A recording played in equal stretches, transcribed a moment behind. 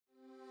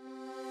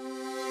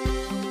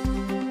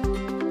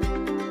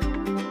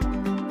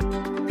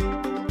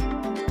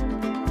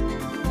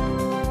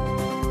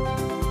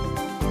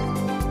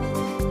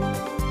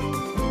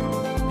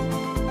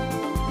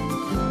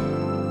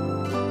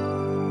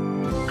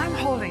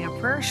holding a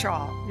prayer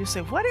shawl. You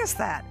say, what is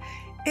that?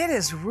 It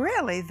is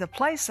really the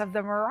place of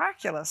the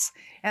miraculous.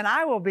 And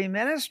I will be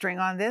ministering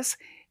on this,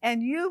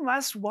 and you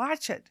must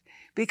watch it,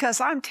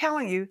 because I'm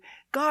telling you,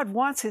 God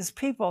wants His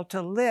people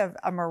to live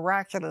a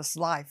miraculous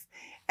life.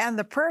 And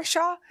the prayer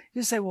shawl,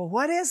 you say, well,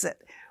 what is it?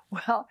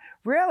 Well,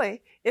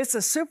 really, it's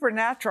a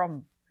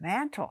supernatural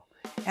mantle.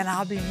 And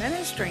I'll be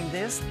ministering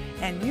this,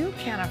 and you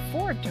can't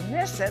afford to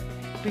miss it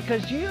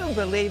because you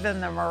believe in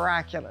the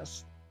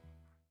miraculous.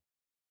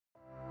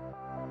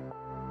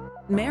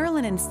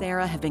 Marilyn and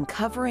Sarah have been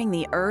covering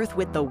the earth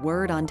with the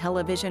Word on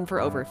television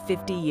for over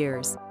 50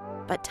 years.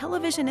 But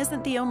television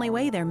isn't the only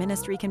way their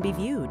ministry can be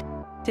viewed.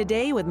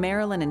 Today with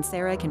Marilyn and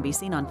Sarah can be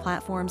seen on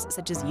platforms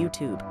such as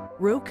YouTube,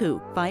 Roku,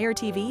 Fire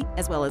TV,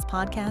 as well as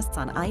podcasts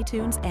on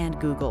iTunes and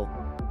Google.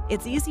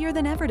 It's easier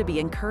than ever to be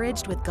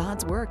encouraged with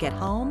God's work at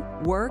home,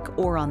 work,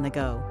 or on the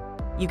go.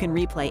 You can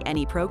replay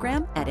any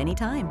program at any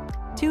time.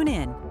 Tune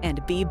in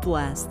and be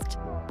blessed.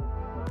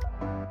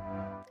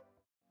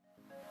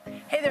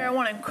 Hey there, I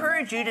want to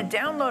encourage you to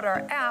download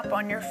our app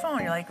on your phone.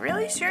 You're like,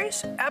 really?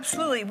 Serious?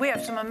 Absolutely. We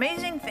have some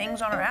amazing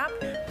things on our app,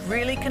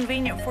 really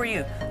convenient for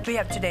you. We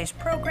have today's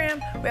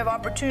program. We have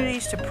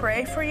opportunities to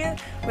pray for you.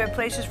 We have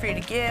places for you to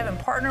give and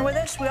partner with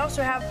us. We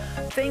also have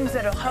things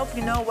that will help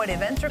you know what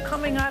events are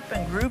coming up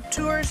and group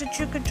tours that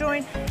you could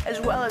join, as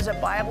well as a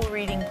Bible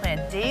reading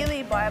plan,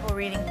 daily Bible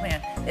reading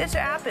plan. This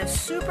app is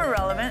super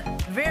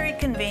relevant, very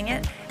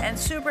convenient, and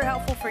super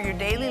helpful for your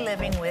daily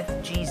living with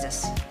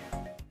Jesus.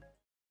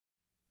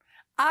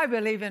 I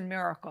believe in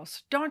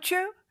miracles, don't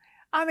you?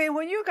 I mean,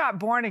 when you got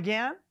born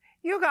again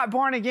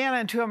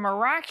into a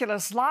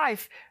miraculous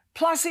life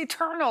plus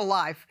eternal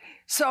life.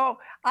 So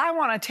I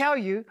want to tell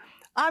you,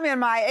 I'm in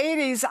my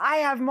 80s. I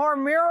have more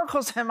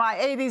miracles in my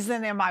 80s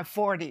than in my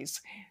 40s.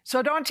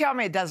 So don't tell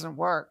me it doesn't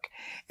work.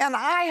 And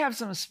I have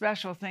some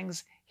special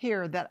things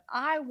here that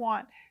I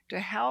want to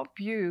help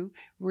you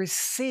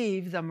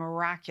receive the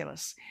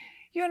miraculous.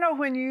 You know,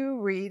 when you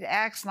read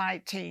Acts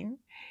 19,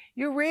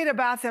 you read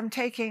about them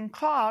taking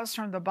claws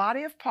from the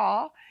body of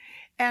Paul,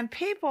 and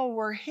people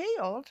were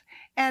healed,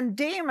 and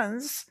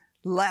demons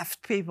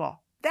left people.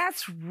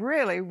 That's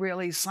really,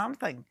 really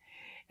something.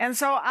 And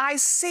so I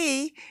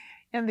see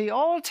in the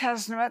Old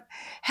Testament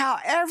how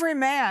every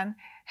man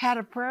had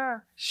a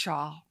prayer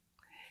shawl.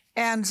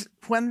 And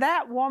when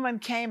that woman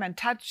came and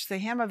touched the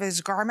hem of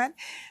his garment,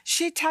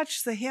 she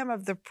touched the hem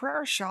of the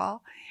prayer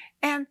shawl,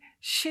 and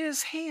she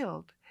is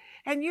healed.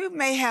 And you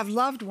may have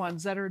loved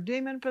ones that are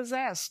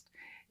demon-possessed,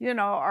 you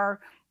know,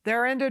 or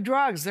they're into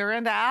drugs, they're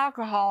into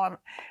alcohol. And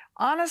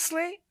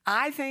honestly,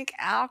 I think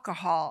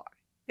alcohol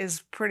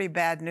is pretty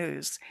bad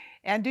news.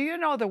 And do you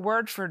know the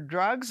word for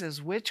drugs is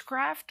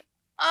witchcraft?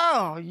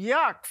 Oh,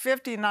 yuck,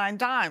 59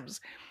 times.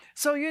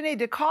 So you need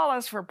to call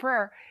us for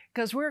prayer,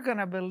 because we're going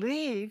to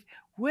believe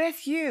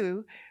with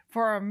you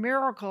for a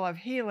miracle of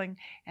healing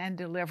and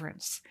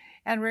deliverance.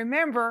 And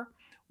remember,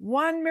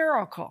 one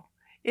miracle,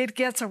 it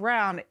gets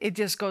around, it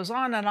just goes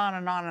on and on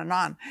and on and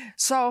on.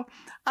 So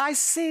I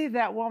see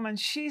that woman,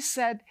 she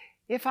said,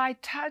 if I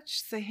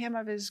touch the hem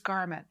of his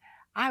garment,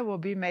 I will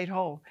be made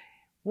whole.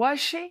 Was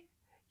she?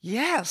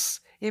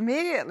 Yes,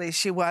 immediately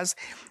she was.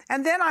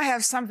 And then I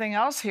have something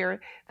else here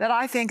that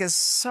I think is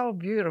so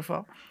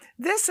beautiful.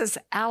 This is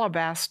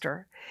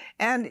alabaster,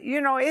 and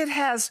you know, it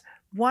has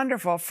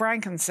wonderful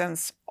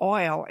frankincense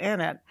oil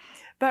in it.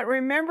 But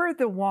remember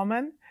the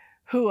woman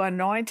who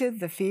anointed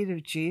the feet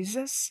of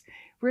Jesus?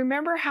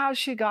 Remember how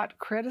she got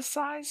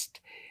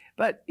criticized?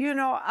 But, you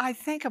know, I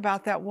think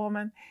about that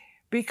woman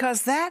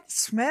because that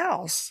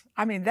smells.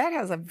 I mean, that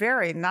has a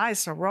very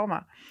nice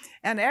aroma.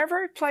 And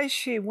every place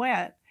she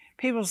went,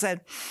 people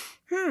said,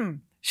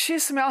 she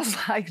smells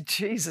like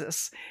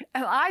Jesus.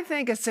 And I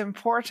think it's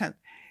important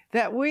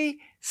that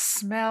we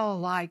smell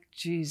like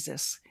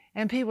Jesus.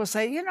 And people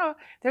say, you know,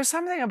 there's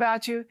something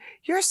about you.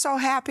 You're so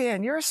happy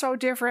and you're so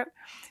different.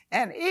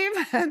 And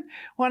even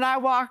when I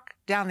walk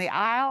down the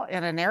aisle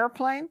in an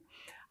airplane,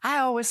 I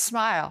always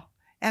smile.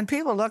 And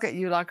people look at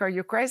you like, are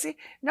you crazy?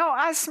 No,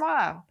 I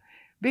smile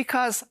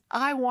because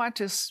I want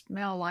to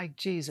smell like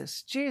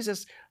Jesus.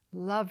 Jesus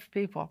loved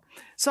people.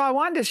 So I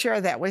wanted to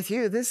share that with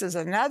you. This is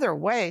another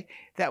way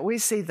that we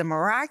see the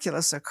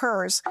miraculous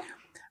occurs.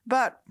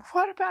 But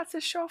what about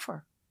the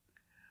shofar?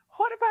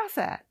 What about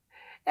that?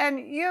 And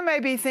you may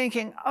be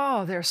thinking,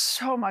 oh, there's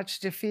so much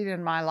defeat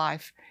in my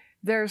life.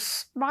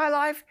 My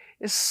life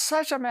is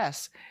such a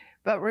mess.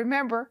 But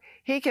remember,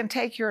 He can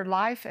take your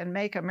life and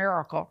make a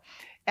miracle.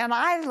 And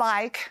I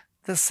like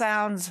the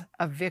sounds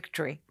of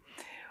victory.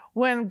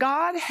 When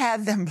God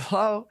had them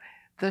blow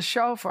the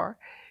shofar,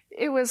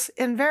 it was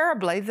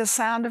invariably the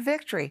sound of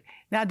victory.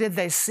 Now, did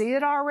they see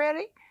it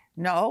already?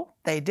 No,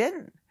 they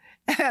didn't.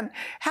 And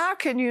how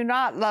can you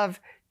not love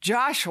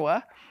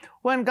Joshua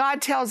when God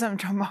tells him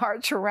to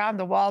march around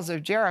the walls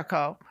of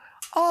Jericho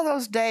all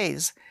those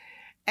days?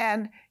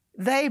 And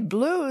they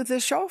blew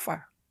the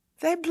shofar.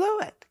 They blew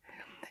it.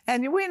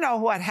 And we know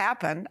what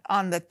happened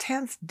on the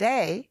 10th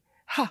day.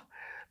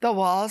 The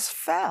walls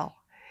fell.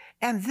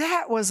 And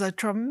that was a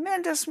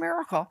tremendous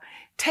miracle,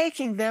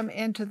 taking them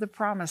into the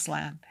promised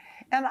land.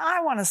 And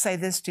I want to say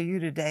this to you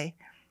today.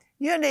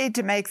 You need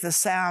to make the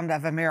sound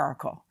of a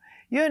miracle.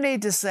 You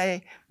need to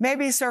say,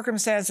 maybe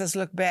circumstances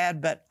look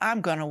bad, but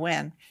I'm going to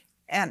win.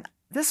 And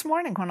this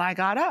morning when I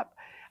got up,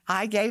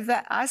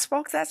 I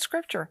spoke that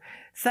scripture.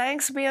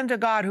 Thanks be unto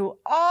God who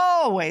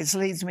always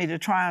leads me to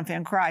triumph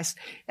in Christ,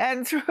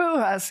 and through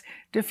us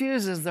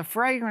diffuses the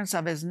fragrance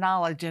of his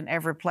knowledge in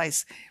every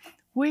place.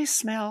 We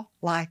smell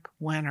like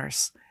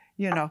winners.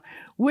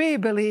 We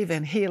believe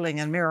in healing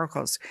and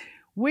miracles.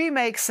 We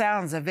make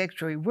sounds of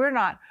victory. We're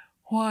not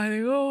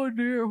whining, oh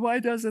dear, why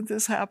doesn't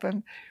this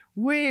happen?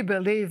 We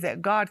believe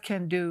that God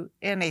can do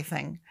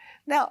anything.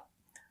 Now,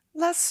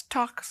 let's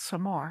talk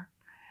some more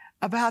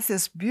about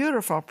this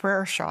beautiful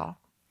prayer shawl,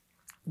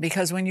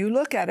 because when you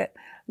look at it,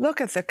 look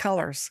at the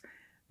colors,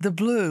 the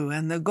blue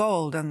and the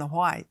gold and the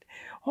white.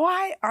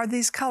 Why are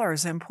these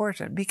colors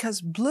important? Because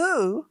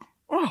blue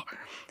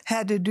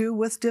had to do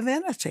with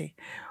divinity,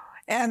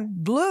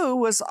 and blue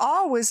was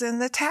always in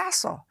the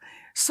tassel.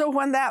 So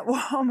when that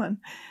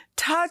woman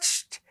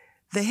touched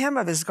the hem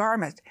of his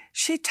garment,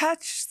 she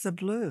touched the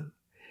blue.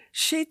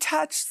 She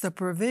touched the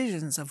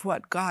provisions of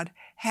what God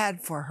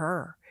had for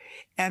her.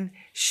 And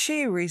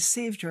she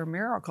received her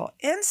miracle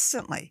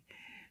instantly.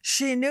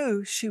 She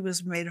knew she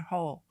was made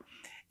whole.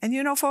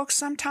 And folks,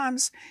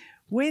 sometimes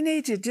we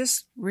need to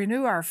just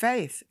renew our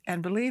faith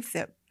and believe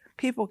that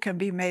people can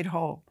be made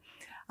whole.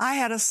 I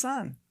had a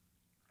son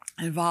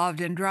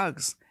involved in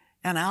drugs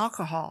and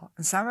alcohol.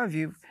 And some of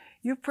you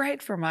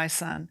prayed for my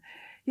son.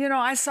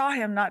 I saw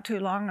him not too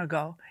long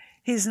ago.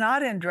 He's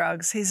not in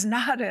drugs. He's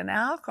not in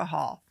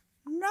alcohol.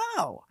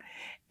 No.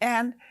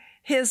 And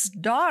his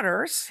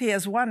daughters, he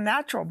has one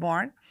natural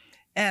born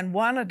and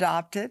one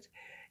adopted,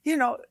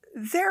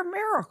 they're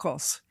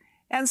miracles.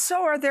 And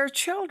so are their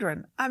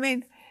children.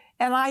 And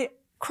I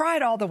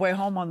cried all the way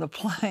home on the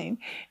plane.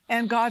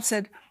 And God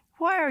said,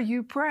 why are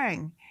you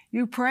praying?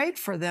 You prayed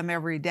for them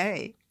every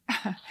day.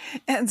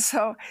 And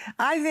so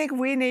I think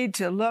we need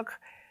to look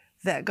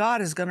that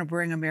God is going to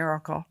bring a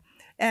miracle.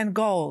 And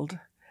gold.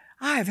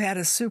 I've had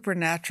a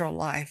supernatural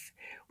life.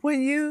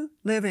 When you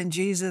live in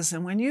Jesus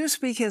and when you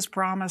speak his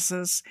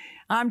promises,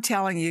 I'm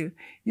telling you,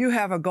 you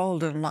have a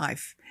golden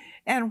life.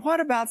 And what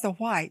about the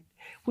white?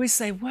 We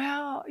say,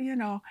 well,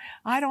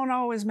 I don't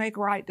always make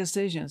right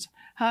decisions.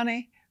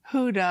 Honey,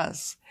 who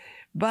does?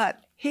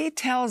 But he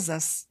tells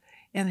us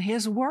in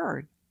his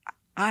word,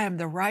 I am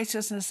the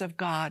righteousness of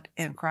God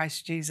in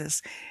Christ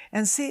Jesus.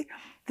 And see,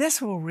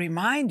 this will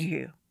remind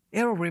you,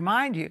 it'll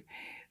remind you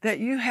that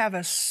you have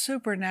a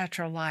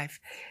supernatural life.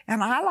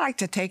 And I like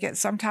to take it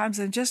sometimes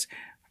and just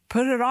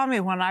put it on me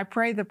when I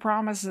pray the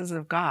promises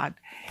of God.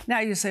 Now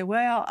you say,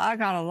 well, I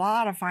got a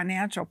lot of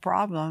financial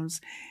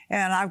problems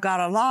and I've got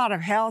a lot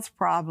of health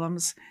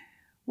problems.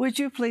 Would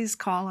you please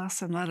call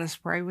us and let us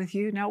pray with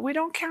you? Now, we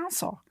don't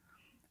counsel,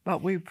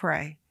 but we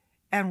pray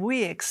and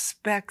we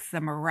expect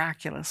the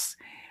miraculous.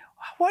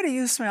 What do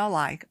you smell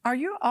like? Are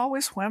you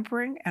always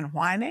whimpering and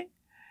whining?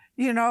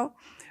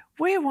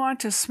 We want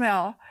to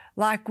smell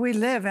like we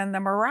live in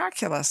the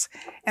miraculous.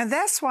 And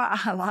that's why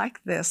I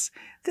like this.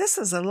 This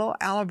is a little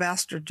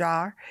alabaster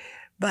jar,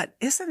 but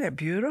isn't it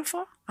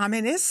beautiful?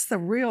 It's the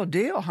real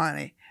deal,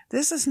 honey.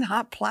 This is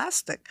not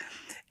plastic.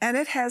 And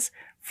it has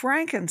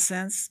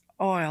frankincense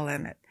oil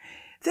in it.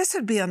 This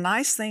would be a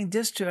nice thing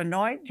just to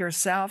anoint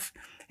yourself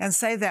and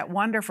say that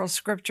wonderful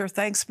scripture,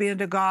 thanks be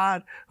unto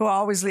God who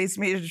always leads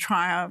me to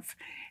triumph.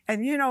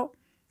 And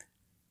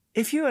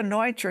if you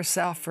anoint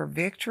yourself for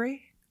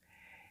victory,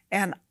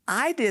 and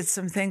I did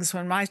some things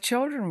when my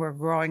children were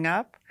growing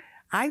up.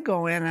 I'd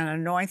go in and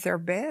anoint their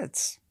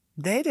beds.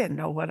 They didn't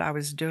know what I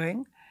was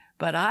doing,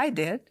 but I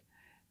did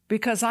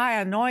because I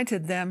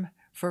anointed them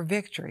for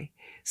victory.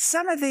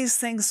 Some of these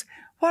things,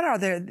 what are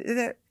they?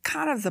 They're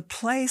kind of the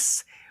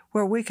place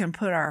where we can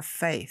put our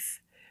faith.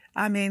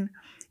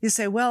 You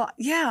say, well,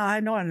 yeah, I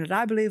anointed.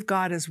 I believe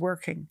God is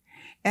working.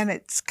 And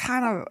it's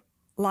kind of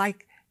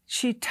like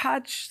she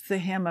touched the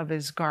hem of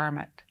his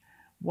garment.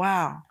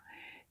 Wow.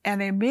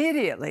 And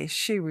immediately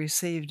she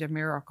received a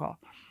miracle.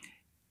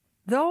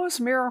 Those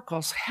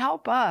miracles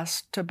help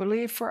us to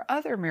believe for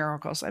other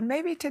miracles. And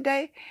maybe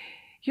today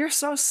you're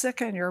so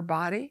sick in your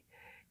body,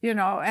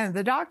 and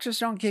the doctors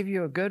don't give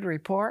you a good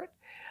report.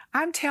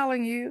 I'm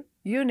telling you,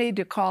 you need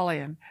to call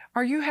in,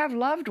 or you have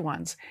loved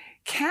ones.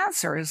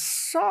 Cancer is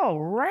so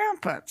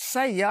rampant.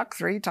 Say yuck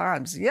 3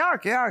 times.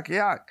 Yuck, yuck,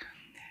 yuck.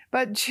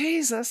 But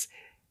Jesus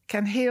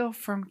can heal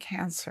from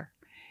cancer.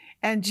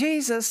 And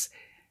Jesus,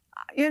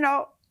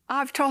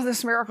 I've told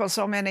this miracle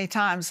so many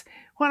times.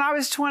 When I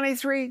was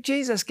 23,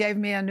 Jesus gave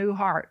me a new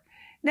heart.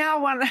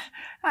 Now, when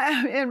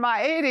I'm in my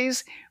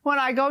 80s, when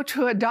I go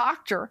to a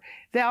doctor,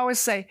 they always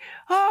say,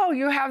 oh,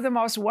 you have the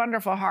most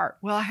wonderful heart.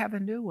 Well, I have a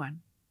new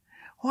one.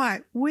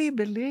 Why? We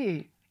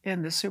believe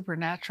in the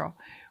supernatural.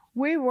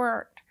 We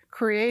weren't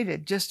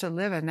created just to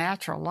live a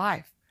natural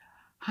life.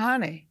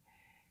 Honey,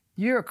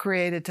 you're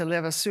created to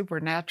live a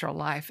supernatural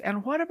life.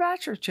 And what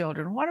about your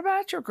children? What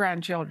about your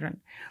grandchildren?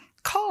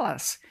 Call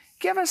us.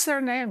 Give us their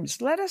names.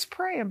 Let us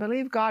pray and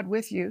believe God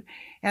with you.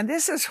 And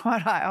this is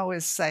what I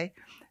always say.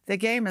 The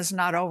game is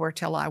not over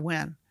till I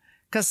win.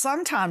 Because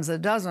sometimes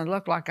it doesn't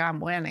look like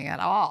I'm winning at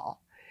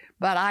all.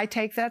 But I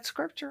take that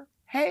scripture.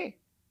 Hey,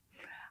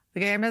 the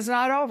game is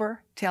not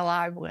over till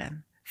I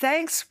win.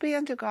 Thanks be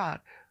unto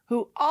God,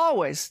 who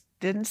always,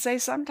 didn't say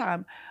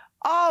sometime,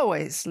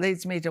 always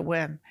leads me to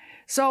win.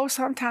 So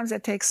sometimes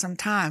it takes some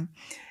time.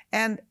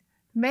 And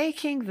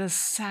making the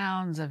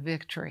sounds of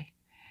victory.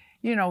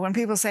 You know, when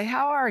people say,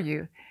 how are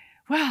you?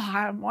 Well,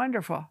 I'm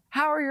wonderful.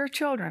 How are your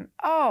children?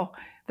 Oh,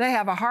 they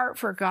have a heart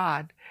for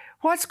God.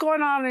 What's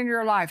going on in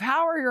your life?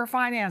 How are your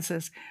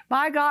finances?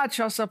 My God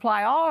shall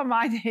supply all of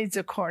my needs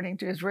according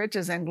to his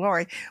riches and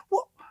glory.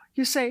 Well,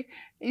 you say,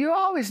 you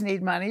always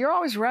need money. You're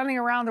always running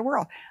around the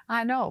world.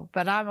 I know,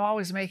 but I'm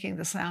always making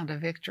the sound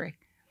of victory.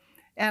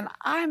 And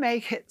I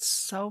make it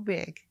so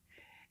big.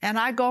 And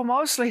I go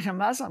mostly to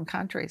Muslim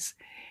countries.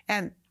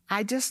 And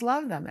I just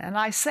love them. And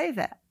I say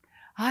that.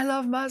 I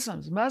love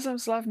Muslims.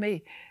 Muslims love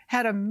me.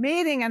 Had a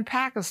meeting in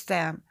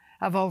Pakistan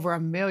of over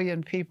 1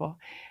 million people.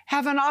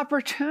 Have an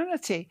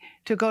opportunity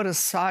to go to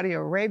Saudi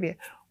Arabia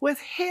with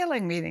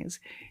healing meetings.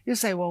 You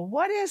say, well,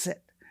 what is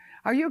it?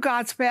 Are you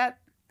God's pet?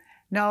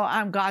 No,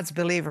 I'm God's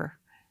believer.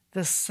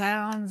 The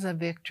sounds of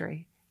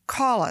victory.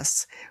 Call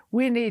us.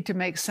 We need to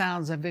make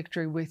sounds of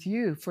victory with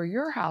you for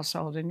your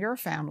household and your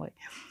family.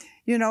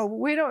 You know,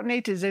 we don't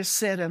need to just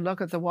sit and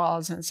look at the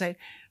walls and say,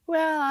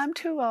 well, I'm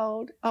too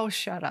old. Oh,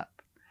 shut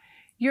up.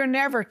 You're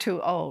never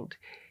too old.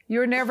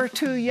 You're never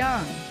too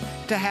young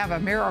to have a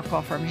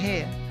miracle from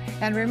him.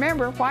 And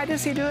remember, why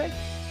does he do it?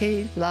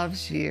 He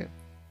loves you.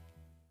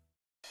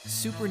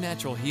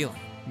 Supernatural healing,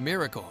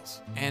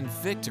 miracles, and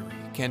victory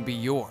can be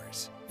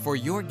yours. For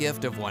your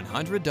gift of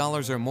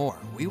 $100 or more,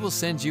 we will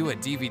send you a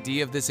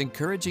DVD of this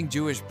encouraging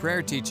Jewish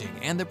prayer teaching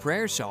and the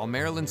prayer shawl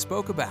Marilyn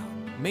spoke about.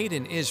 Made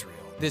in Israel,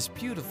 this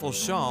beautiful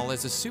shawl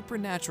is a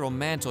supernatural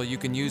mantle you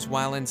can use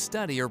while in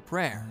study or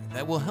prayer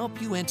that will help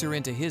you enter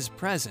into His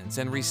presence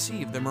and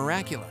receive the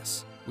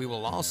miraculous. We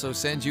will also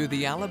send you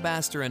the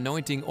alabaster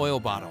anointing oil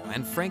bottle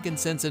and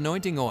frankincense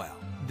anointing oil.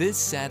 This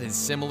set is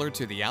similar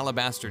to the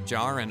alabaster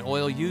jar and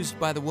oil used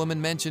by the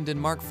woman mentioned in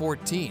Mark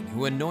 14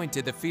 who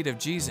anointed the feet of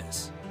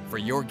Jesus. For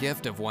your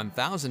gift of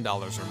 $1,000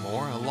 or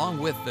more, along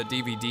with the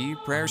DVD,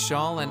 prayer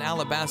shawl, and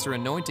alabaster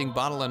anointing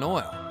bottle and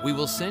oil, we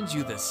will send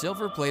you the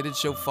silver-plated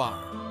shofar,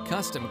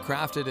 custom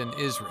crafted in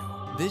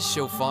Israel. This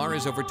shofar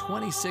is over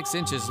 26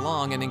 inches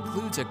long and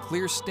includes a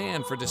clear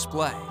stand for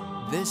display.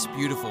 This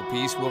beautiful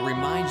piece will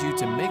remind you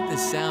to make the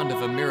sound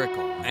of a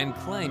miracle and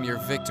claim your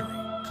victory.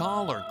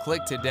 Call or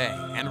click today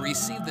and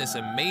receive this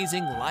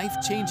amazing,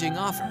 life-changing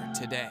offer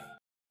today.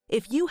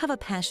 If you have a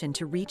passion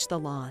to reach the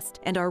lost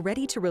and are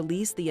ready to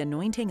release the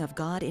anointing of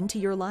God into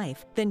your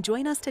life, then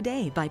join us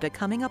today by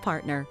becoming a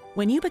partner.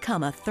 When you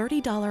become a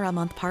 $30 a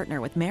month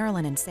partner with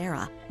Marilyn and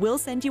Sarah, we'll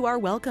send you our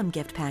welcome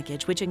gift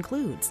package, which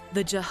includes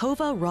the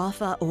Jehovah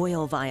Rapha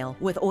oil vial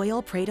with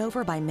oil prayed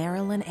over by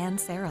Marilyn and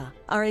Sarah,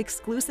 our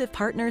exclusive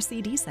partner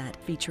CD set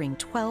featuring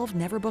 12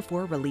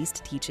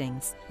 never-before-released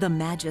teachings, the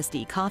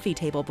Majesty coffee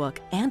table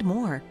book, and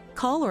more.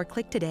 Call or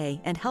click today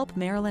and help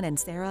Marilyn and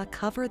Sarah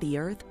cover the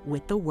earth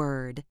with the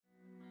Word.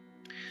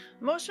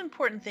 The most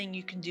important thing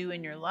you can do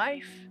in your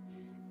life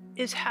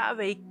is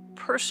have a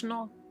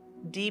personal,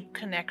 deep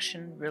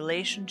connection,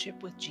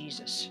 relationship with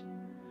Jesus.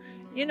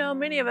 You know,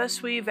 many of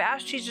us, we've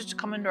asked Jesus to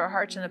come into our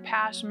hearts in the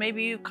past.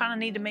 Maybe you kind of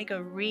need to make a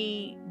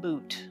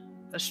reboot,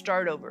 a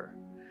start over.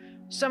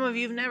 Some of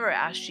you have never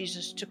asked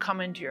Jesus to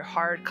come into your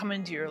heart, come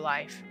into your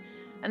life.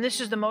 And this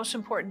is the most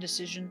important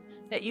decision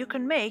that you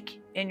can make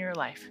in your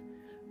life.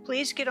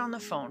 Please get on the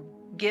phone.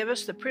 Give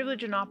us the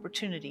privilege and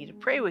opportunity to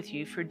pray with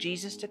you for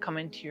Jesus to come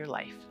into your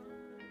life.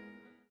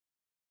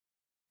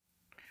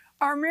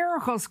 Are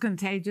miracles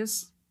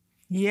contagious?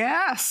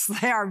 Yes,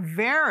 they are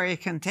very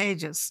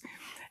contagious.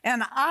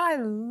 And I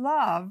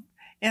love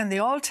in the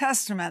Old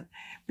Testament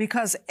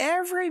because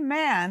every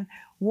man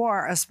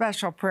wore a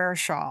special prayer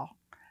shawl.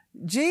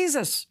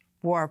 Jesus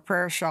wore a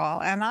prayer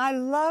shawl, and I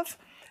love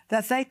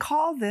that they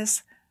call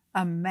this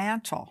a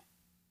mantle.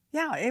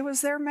 Yeah, it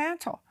was their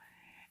mantle.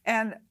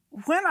 And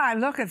when I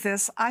look at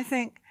this, I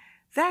think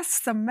that's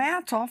the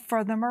mantle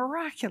for the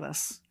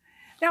miraculous.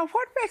 Now,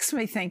 what makes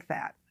me think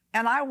that?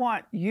 And I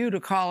want you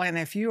to call in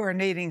if you are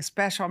needing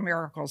special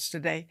miracles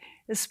today,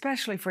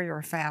 especially for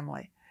your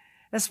family,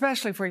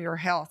 especially for your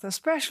health,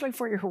 especially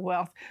for your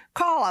wealth.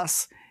 Call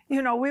us.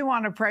 You know, we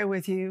want to pray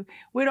with you.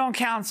 We don't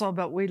counsel,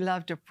 but we'd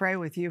love to pray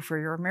with you for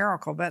your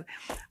miracle. But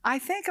I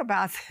think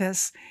about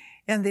this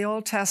in the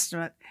Old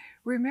Testament.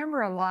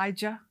 Remember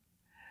Elijah?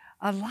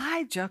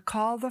 Elijah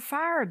called the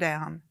fire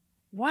down.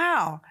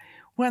 Wow.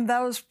 When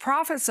those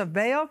prophets of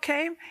Baal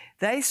came,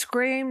 they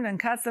screamed and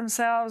cut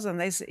themselves,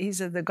 and he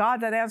said, the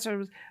God that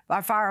answers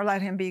by fire,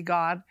 let him be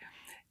God.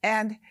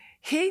 And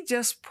he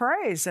just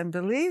prays and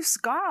believes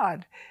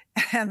God,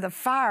 and the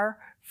fire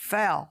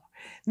fell.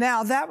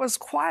 Now, that was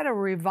quite a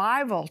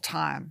revival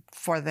time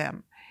for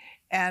them.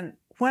 And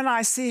when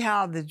I see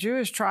how the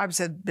Jewish tribes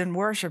had been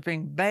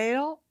worshiping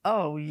Baal,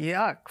 oh,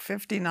 yuck,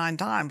 59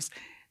 times.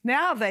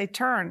 Now they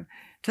turn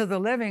to the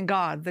living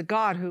God, the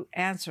God who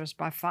answers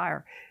by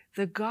fire,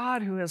 the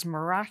God who is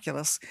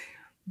miraculous.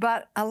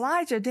 But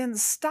Elijah didn't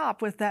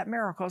stop with that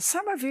miracle.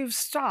 Some of you've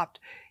stopped.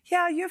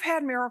 Yeah, you've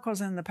had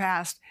miracles in the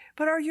past,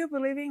 but are you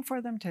believing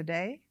for them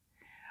today?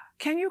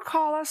 Can you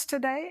call us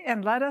today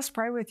and let us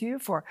pray with you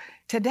for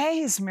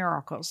today's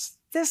miracles,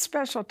 this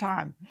special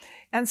time?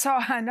 And so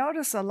I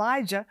notice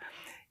Elijah,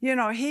 you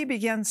know, he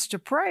begins to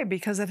pray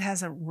because it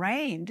hasn't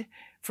rained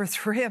for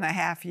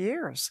 3.5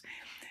 years.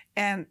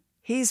 And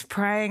he's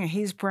praying and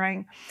he's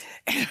praying.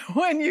 And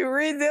when you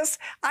read this,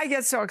 I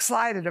get so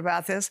excited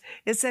about this.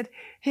 It said,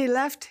 he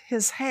left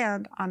his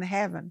hand on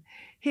heaven.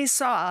 He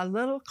saw a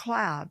little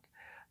cloud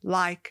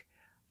like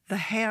the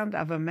hand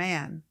of a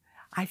man.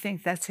 I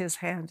think that's his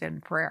hand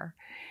in prayer.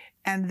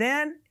 And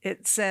then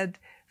it said,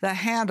 the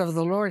hand of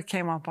the Lord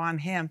came upon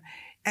him,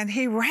 and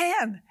he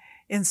ran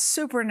in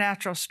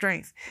supernatural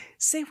strength.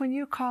 See, when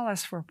you call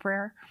us for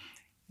prayer,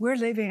 we're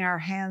leaving our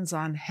hands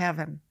on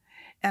heaven.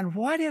 And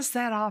what is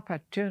that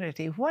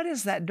opportunity? What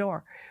is that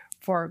door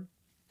for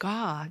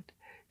God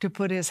to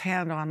put his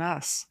hand on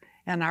us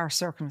and our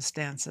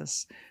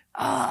circumstances?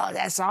 Oh,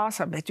 that's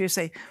awesome. But you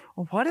say,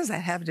 well, what does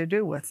that have to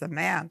do with the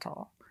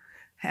mantle?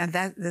 And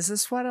this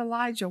is what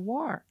Elijah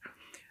wore.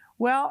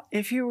 Well,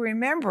 if you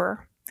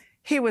remember,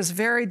 he was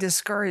very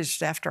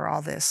discouraged after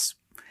all this.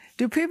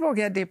 Do people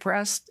get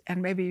depressed?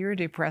 And maybe you're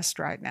depressed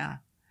right now.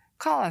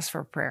 Call us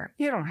for prayer.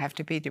 You don't have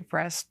to be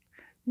depressed.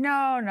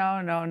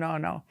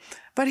 No.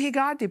 But he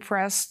got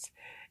depressed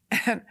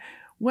and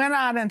went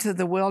out into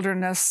the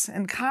wilderness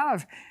and kind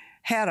of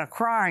had a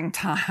crying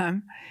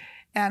time.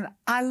 And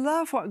I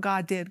love what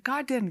God did.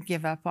 God didn't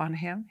give up on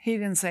him. He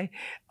didn't say,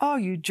 oh,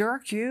 you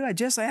jerk, you. I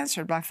just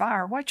answered by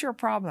fire. What's your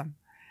problem?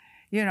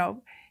 You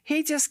know,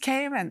 he just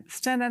came and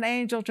sent an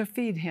angel to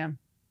feed him.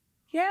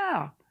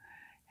 Yeah.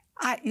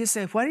 You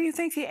say, what do you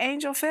think the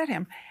angel fed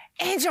him?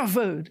 Angel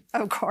food,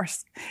 of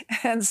course.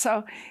 And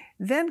so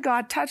then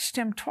God touched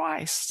him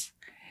twice.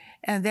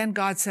 And then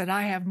God said,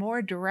 I have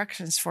more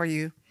directions for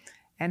you.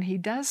 And he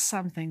does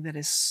something that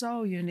is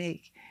so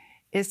unique.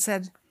 It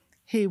said,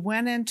 he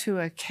went into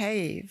a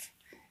cave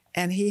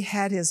and he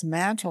had his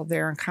mantle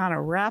there and kind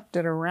of wrapped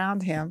it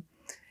around him.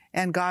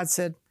 And God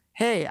said,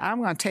 hey,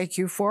 I'm going to take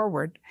you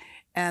forward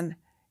and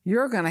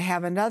you're going to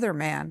have another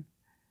man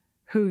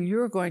who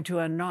you're going to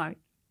anoint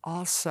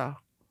also.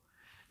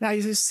 Now,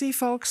 you see,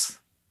 folks,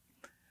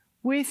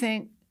 we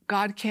think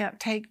God can't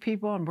take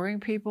people and bring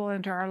people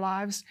into our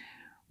lives.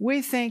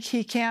 We think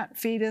he can't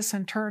feed us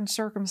and turn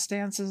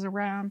circumstances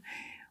around.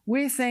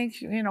 We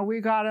think, you know,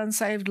 we got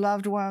unsaved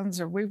loved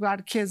ones, or we've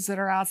got kids that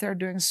are out there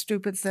doing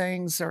stupid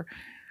things, or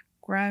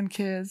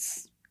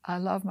grandkids. I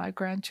love my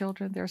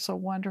grandchildren. They're so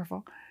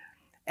wonderful.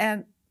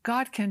 And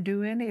God can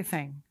do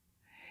anything.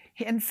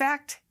 In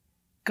fact,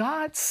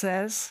 God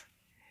says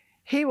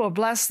he will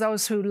bless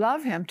those who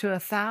love him to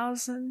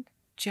 1,000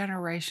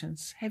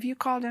 generations. Have you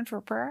called in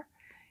for prayer?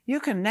 You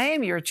can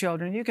name your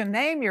children. You can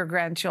name your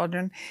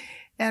grandchildren.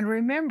 And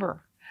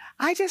remember,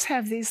 I just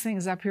have these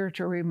things up here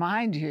to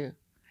remind you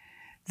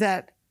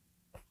that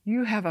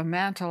you have a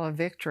mantle of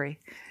victory.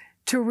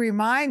 To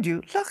remind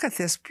you, look at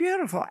this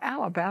beautiful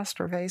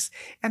alabaster vase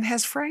and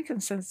has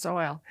frankincense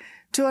oil.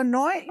 To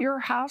anoint your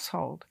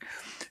household.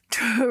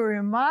 To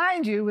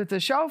remind you with the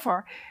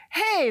shofar,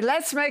 hey,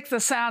 let's make the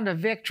sound of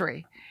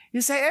victory.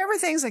 You say,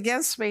 everything's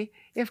against me.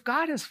 If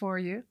God is for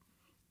you,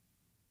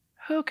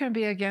 who can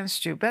be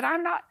against you? But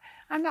I'm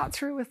not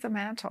through with the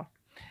mantle.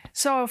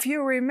 So if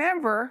you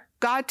remember,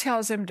 God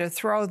tells him to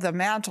throw the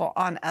mantle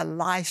on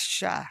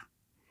Elisha.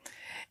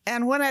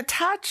 And when it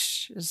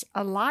touches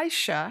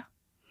Elisha,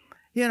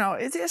 you know,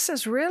 this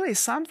is really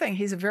something.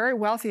 He's a very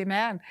wealthy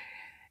man.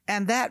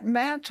 And that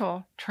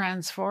mantle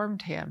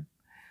transformed him.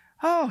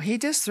 Oh, he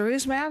just threw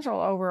his mantle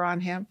over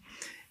on him.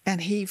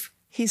 And he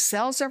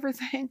sells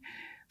everything,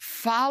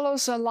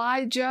 follows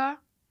Elijah.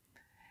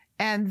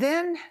 And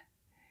then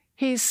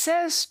he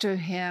says to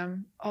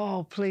him,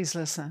 oh, please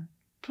listen.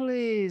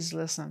 Please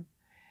listen.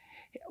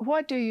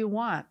 What do you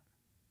want?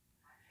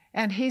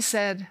 And he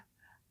said,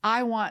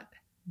 I want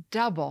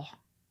double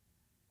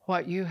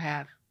what you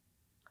have.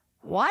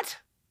 What?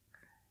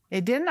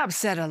 It didn't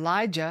upset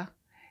Elijah.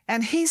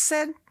 And he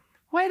said,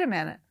 wait a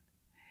minute.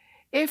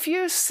 If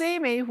you see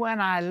me when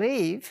I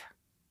leave,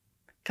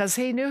 because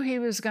he knew he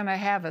was going to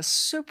have a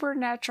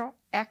supernatural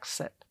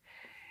exit,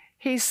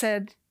 he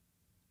said,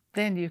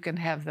 then you can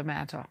have the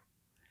mantle.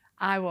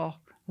 I will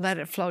let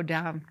it flow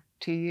down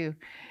to you.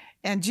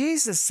 And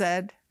Jesus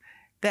said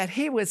that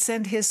he would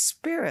send his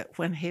Spirit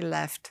when he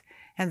left.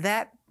 And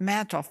that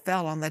mantle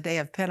fell on the day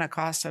of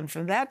Pentecost. And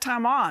from that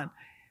time on,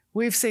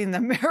 we've seen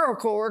the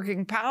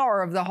miracle-working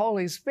power of the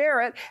Holy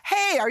Spirit.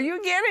 Hey, are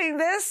you getting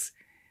this?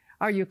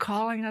 Are you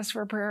calling us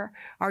for prayer?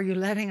 Are you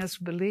letting us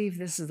believe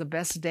this is the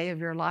best day of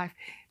your life?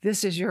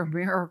 This is your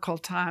miracle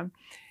time.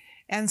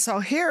 And so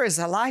here is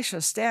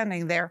Elisha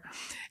standing there.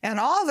 And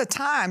all the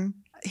time,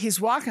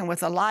 he's walking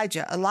with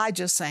Elijah.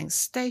 Elijah's saying,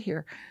 stay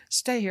here,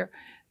 stay here.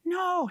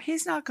 No,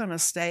 he's not going to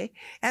stay.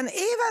 And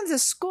even the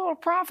school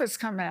of prophets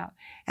come out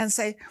and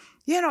say,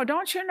 you know,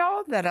 don't you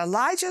know that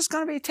Elijah's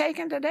going to be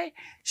taken today?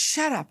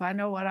 Shut up, I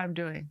know what I'm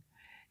doing.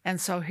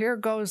 And so here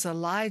goes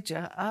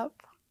Elijah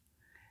up,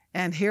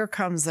 And here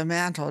comes the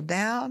mantle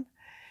down,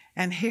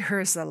 and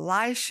here's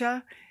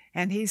Elisha,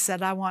 and he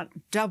said, I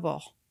want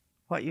double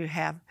what you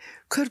have.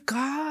 Could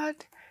God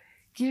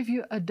give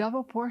you a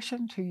double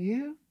portion to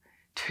you,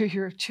 to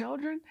your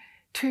children,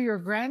 to your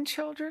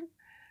grandchildren?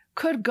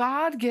 Could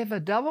God give a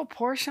double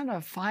portion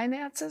of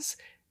finances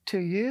to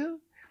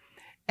you?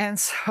 And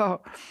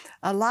so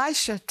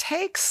Elisha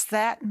takes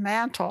that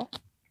mantle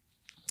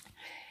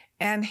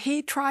and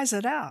he tries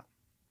it out.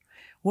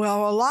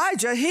 Well,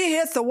 Elijah, he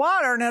hit the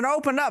water and it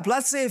opened up.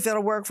 Let's see if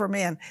it'll work for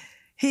me. And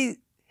he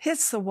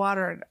hits the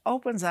water and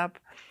opens up.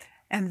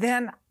 And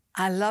then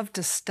I love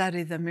to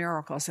study the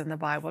miracles in the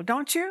Bible,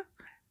 don't you?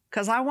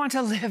 Because I want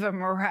to live a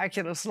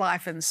miraculous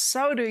life, and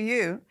so do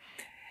you.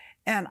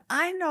 And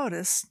I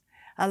noticed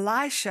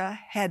Elisha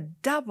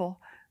had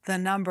double the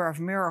number of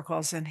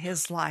miracles in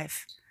his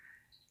life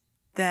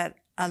that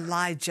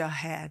Elijah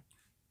had.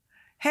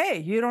 Hey,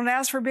 you don't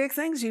ask for big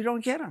things, you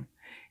don't get them.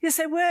 You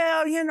say,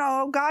 well, you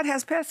know, God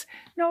has pets.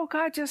 No,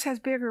 God just has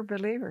bigger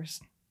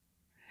believers.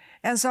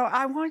 And so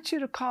I want you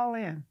to call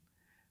in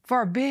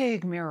for a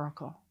big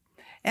miracle.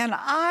 And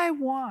I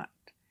want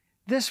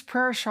this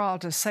prayer shawl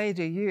to say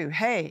to you,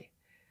 hey,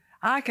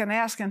 I can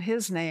ask in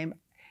His name.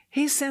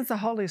 He sent the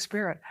Holy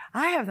Spirit.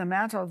 I have the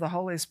mantle of the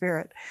Holy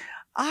Spirit.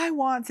 I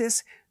want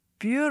this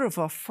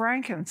beautiful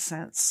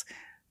frankincense,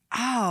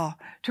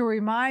 to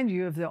remind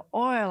you of the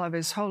oil of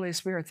His Holy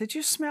Spirit, that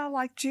you smell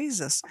like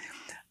Jesus.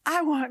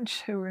 I want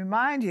to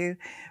remind you,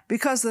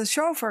 because the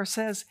shofar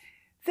says,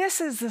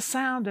 this is the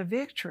sound of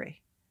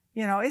victory.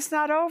 You know, it's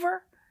not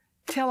over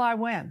till I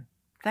win.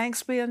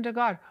 Thanks be unto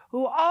God,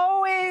 who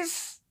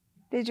always,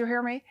 did you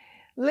hear me,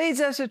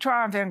 leads us to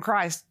triumph in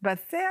Christ. But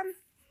then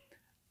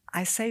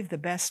I save the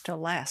best till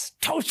last.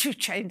 Don't you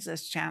change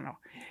this channel.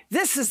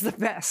 This is the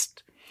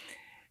best.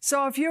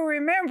 So if you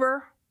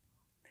remember,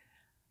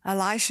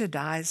 Elisha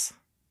dies,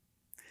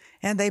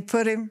 and they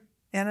put him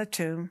in a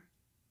tomb,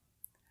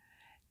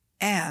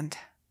 and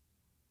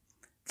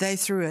they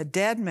threw a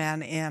dead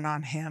man in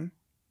on him,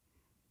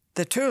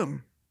 the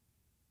tomb,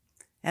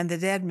 and the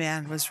dead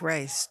man was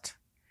raised.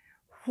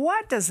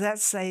 What does that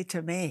say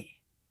to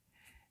me?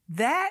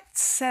 That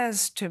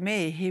says to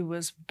me he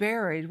was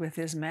buried with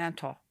his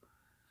mantle.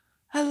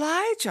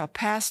 Elijah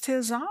passed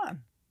his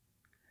on.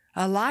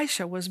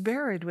 Elisha was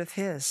buried with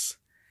his.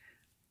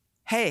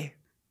 Hey,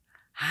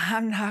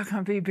 I'm not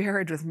going to be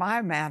buried with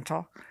my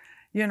mantle.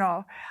 You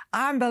know,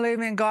 I'm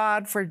believing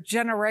God for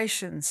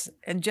generations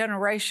and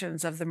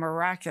generations of the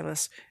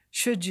miraculous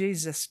should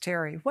Jesus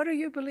tarry. What are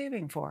you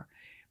believing for?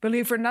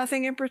 Believe for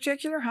nothing in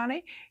particular,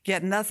 honey?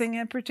 Get nothing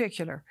in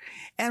particular.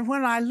 And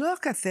when I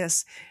look at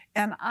this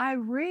and I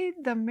read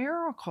the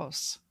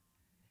miracles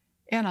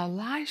in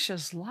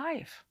Elisha's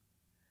life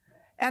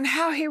and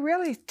how he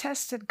really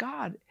tested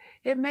God,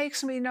 it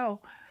makes me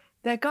know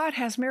that God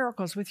has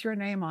miracles with your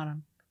name on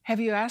them. Have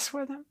you asked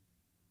for them?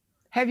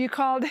 Have you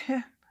called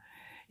Him?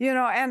 You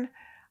know, and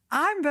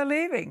I'm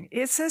believing.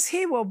 It says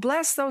He will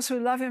bless those who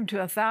love Him to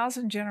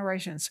 1,000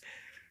 generations.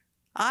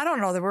 I don't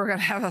know that we're going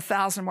to have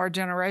 1,000 more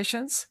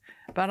generations,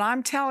 but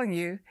I'm telling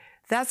you,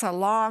 that's a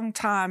long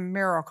time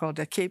miracle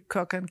to keep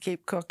cooking,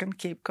 keep cooking,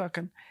 keep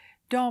cooking.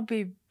 Don't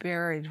be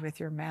buried with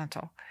your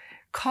mantle.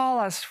 Call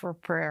us for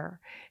prayer.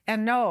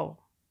 And know,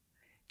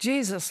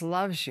 Jesus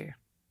loves you.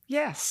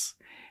 Yes.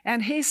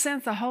 And He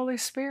sent the Holy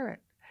Spirit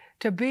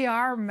to be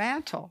our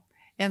mantle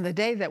in the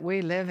day that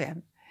we live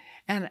in.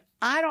 And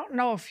I don't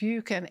know if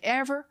you can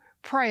ever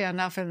pray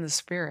enough in the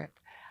Spirit.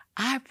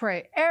 I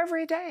pray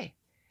every day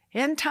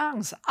in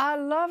tongues. I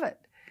love it.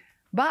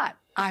 But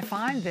I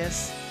find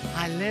this,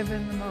 I live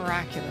in the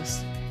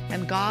miraculous,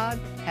 and God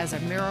has a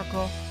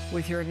miracle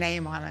with your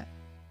name on it.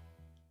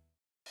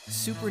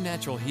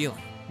 Supernatural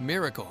healing,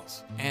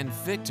 miracles, and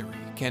victory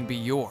can be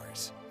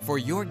yours. For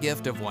your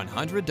gift of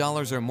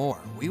 $100 or more,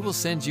 we will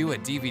send you a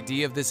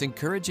DVD of this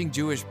encouraging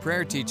Jewish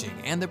prayer teaching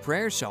and the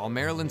prayer shawl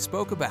Marilyn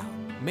spoke about.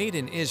 Made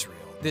in Israel,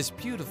 this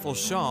beautiful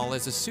shawl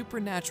is a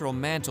supernatural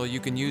mantle you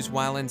can use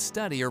while in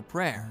study or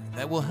prayer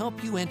that will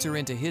help you enter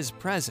into His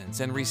presence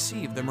and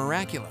receive the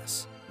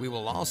miraculous. We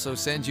will also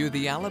send you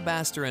the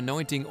alabaster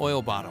anointing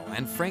oil bottle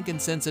and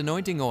frankincense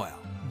anointing oil.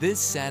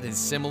 This set is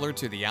similar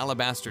to the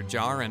alabaster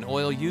jar and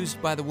oil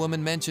used by the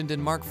woman mentioned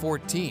in Mark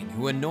 14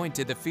 who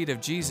anointed the feet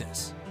of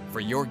Jesus. For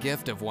your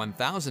gift of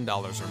 $1,000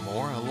 or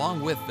more,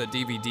 along with the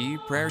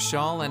DVD, prayer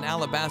shawl, and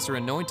alabaster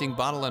anointing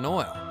bottle and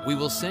oil, we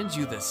will send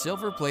you the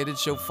silver-plated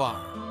shofar,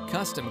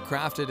 custom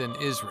crafted in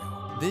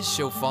Israel. This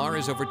shofar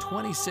is over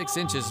 26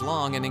 inches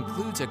long and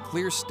includes a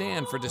clear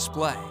stand for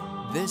display.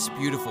 This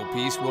beautiful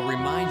piece will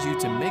remind you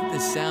to make the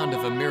sound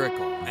of a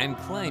miracle and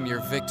claim your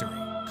victory.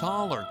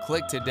 Call or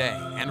click today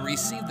and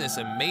receive this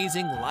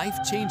amazing,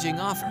 life-changing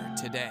offer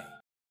today.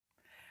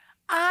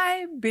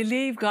 I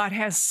believe God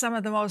has some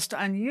of the most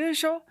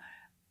unusual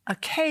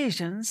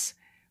occasions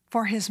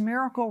for His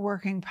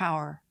miracle-working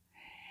power.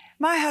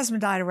 My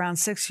husband died around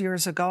 6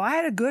 years ago. I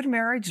had a good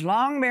marriage,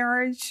 long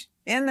marriage,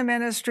 in the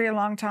ministry a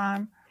long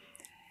time.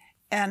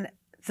 And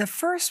the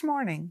first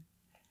morning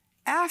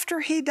after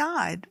he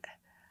died,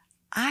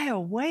 I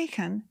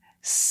awakened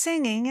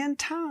singing in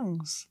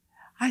tongues.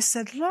 I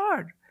said,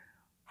 Lord,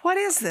 what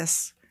is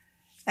this?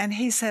 And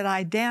he said,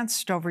 I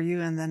danced over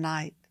you in the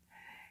night.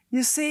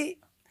 You see,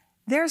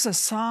 there's a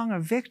song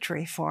of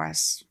victory for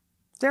us.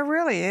 There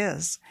really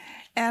is.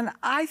 And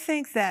I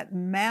think that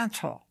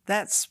mantle,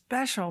 that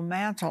special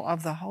mantle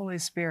of the Holy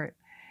Spirit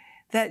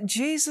that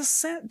Jesus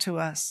sent to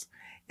us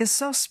is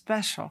so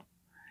special.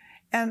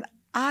 And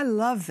I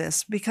love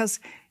this because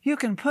you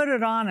can put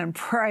it on and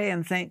pray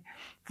and think,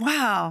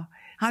 wow,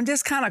 I'm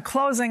just kind of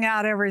closing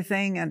out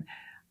everything and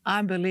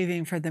I'm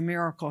believing for the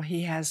miracle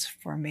He has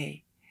for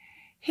me.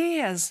 He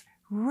has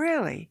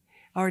really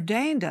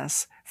ordained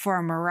us for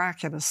a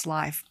miraculous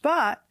life,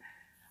 but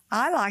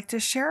I like to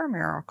share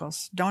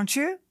miracles, don't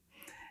you?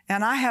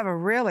 And I have a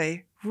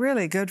really,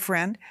 really good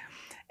friend,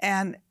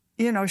 and,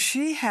 you know,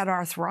 she had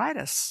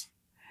arthritis,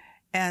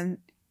 and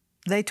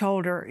they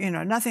told her, you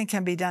know, nothing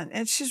can be done.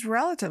 And she's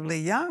relatively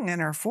young, in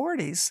her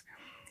 40s,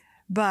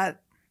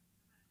 but,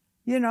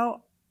 you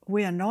know,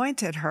 we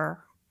anointed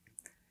her,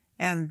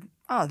 and,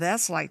 oh,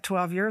 that's like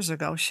 12 years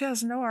ago. She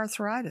has no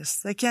arthritis.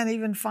 They can't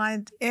even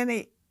find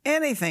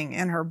anything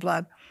in her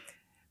blood.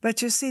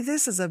 But you see,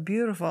 this is a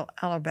beautiful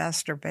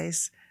alabaster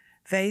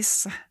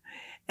vase,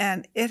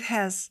 and it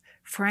has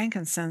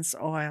frankincense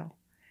oil.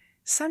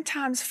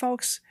 Sometimes,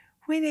 folks,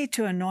 we need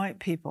to anoint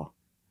people.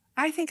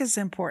 I think it's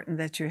important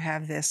that you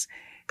have this,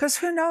 because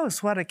who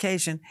knows what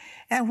occasion.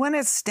 And when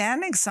it's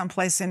standing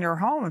someplace in your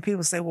home and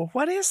people say, well,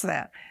 what is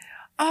that?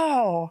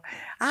 Oh,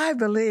 I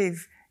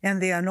believe in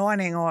the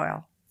anointing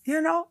oil.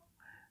 You know,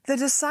 the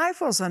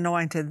disciples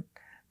anointed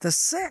the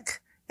sick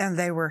and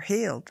they were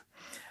healed.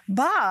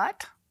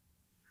 But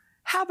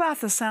how about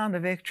the sound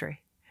of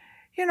victory?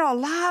 You know, a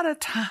lot of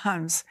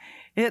times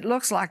it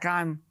looks like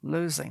I'm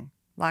losing,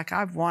 like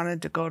I've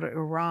wanted to go to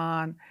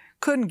Iran,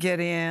 couldn't get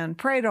in,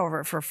 prayed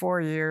over it for 4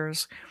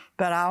 years,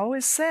 but I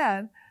always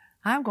said,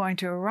 I'm going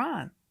to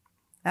Iran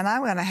and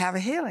I'm going to have a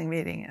healing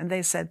meeting. And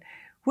they said,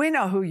 we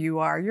know who you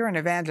are. You're an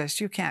evangelist.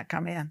 You can't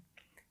come in.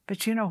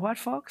 But you know what,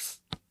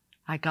 folks?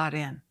 I got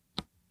in.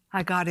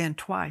 I got in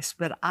twice,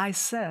 but I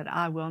said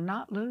I will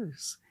not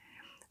lose.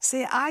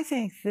 See, I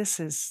think this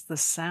is the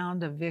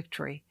sound of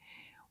victory.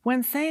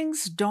 When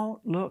things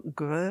don't look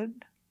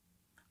good,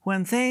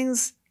 when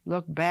things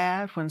look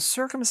bad, when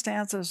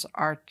circumstances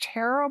are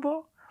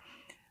terrible,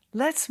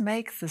 let's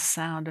make the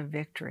sound of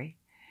victory.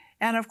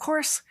 And of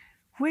course,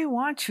 we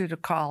want you to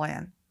call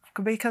in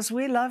because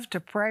we love to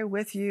pray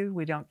with you.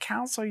 We don't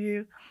counsel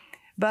you,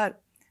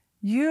 but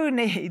you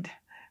need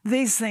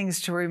these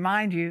things to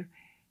remind you,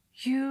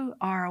 you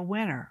are a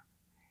winner.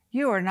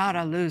 You are not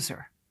a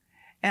loser.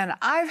 And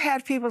I've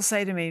had people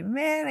say to me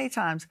many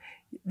times,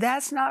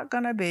 that's not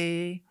going to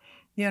be,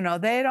 you know,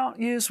 they don't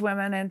use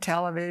women in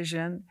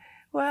television.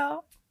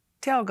 Well,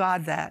 tell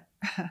God that.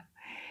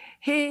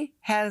 He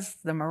has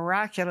the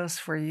miraculous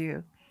for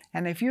you.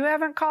 And if you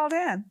haven't called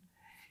in,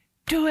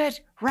 do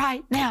it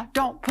right now.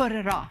 Don't put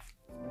it off.